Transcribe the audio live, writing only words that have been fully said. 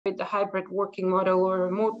with the hybrid working model or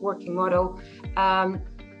remote working model,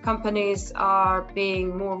 companies are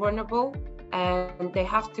being more vulnerable, and they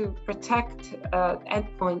have to protect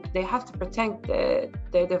endpoint. They have to protect the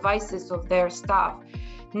devices of their staff,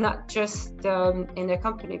 not just in their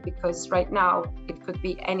company, because right now it could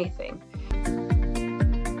be anything.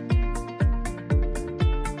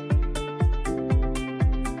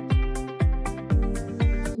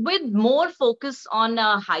 With more focus on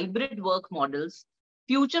hybrid work models,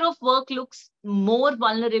 future of work looks more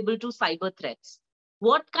vulnerable to cyber threats.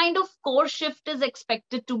 What kind of core shift is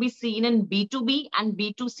expected to be seen in B2B and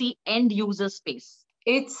B2C end user space?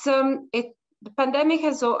 The pandemic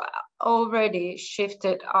has already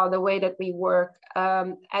shifted the way that we work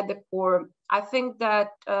at the core. I think that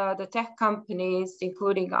the tech companies,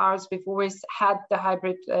 including ours, we've always had the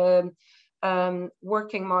hybrid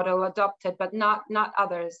working model adopted, but not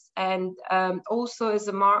others. And also as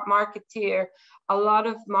a marketeer, a lot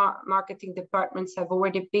of marketing departments have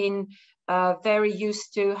already been very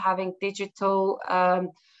used to having digital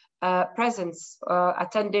presence,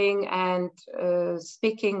 attending and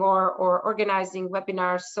speaking or organizing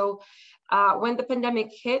webinars. So when the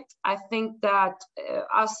pandemic hit, I think that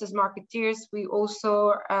us as marketeers, we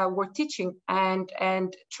also were teaching and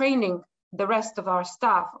training the rest of our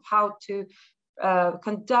staff how to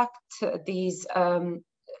conduct these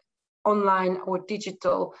online or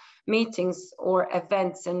digital meetings or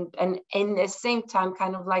events, and in the same time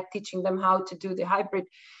kind of like teaching them how to do the hybrid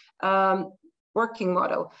working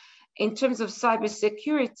model. In terms of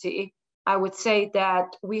cybersecurity, I would say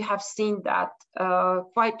that we have seen that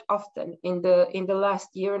quite often in the last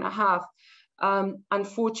year and a half.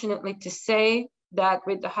 Unfortunately to say, that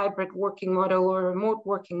with the hybrid working model or remote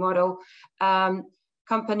working model,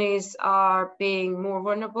 companies are being more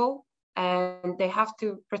vulnerable, and they have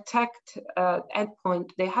to protect endpoint.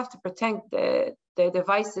 They have to protect the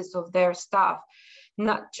devices of their staff,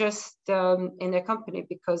 not just in their company,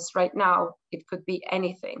 because right now it could be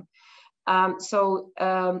anything. So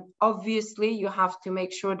obviously you have to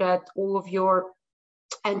make sure that all of your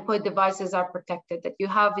endpoint devices are protected, that you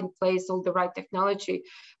have in place all the right technology,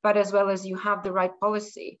 but as well as you have the right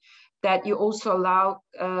policy, that you also allow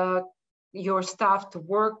your staff to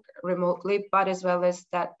work remotely, but as well as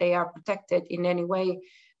that they are protected in any way,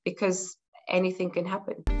 because anything can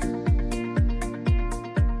happen.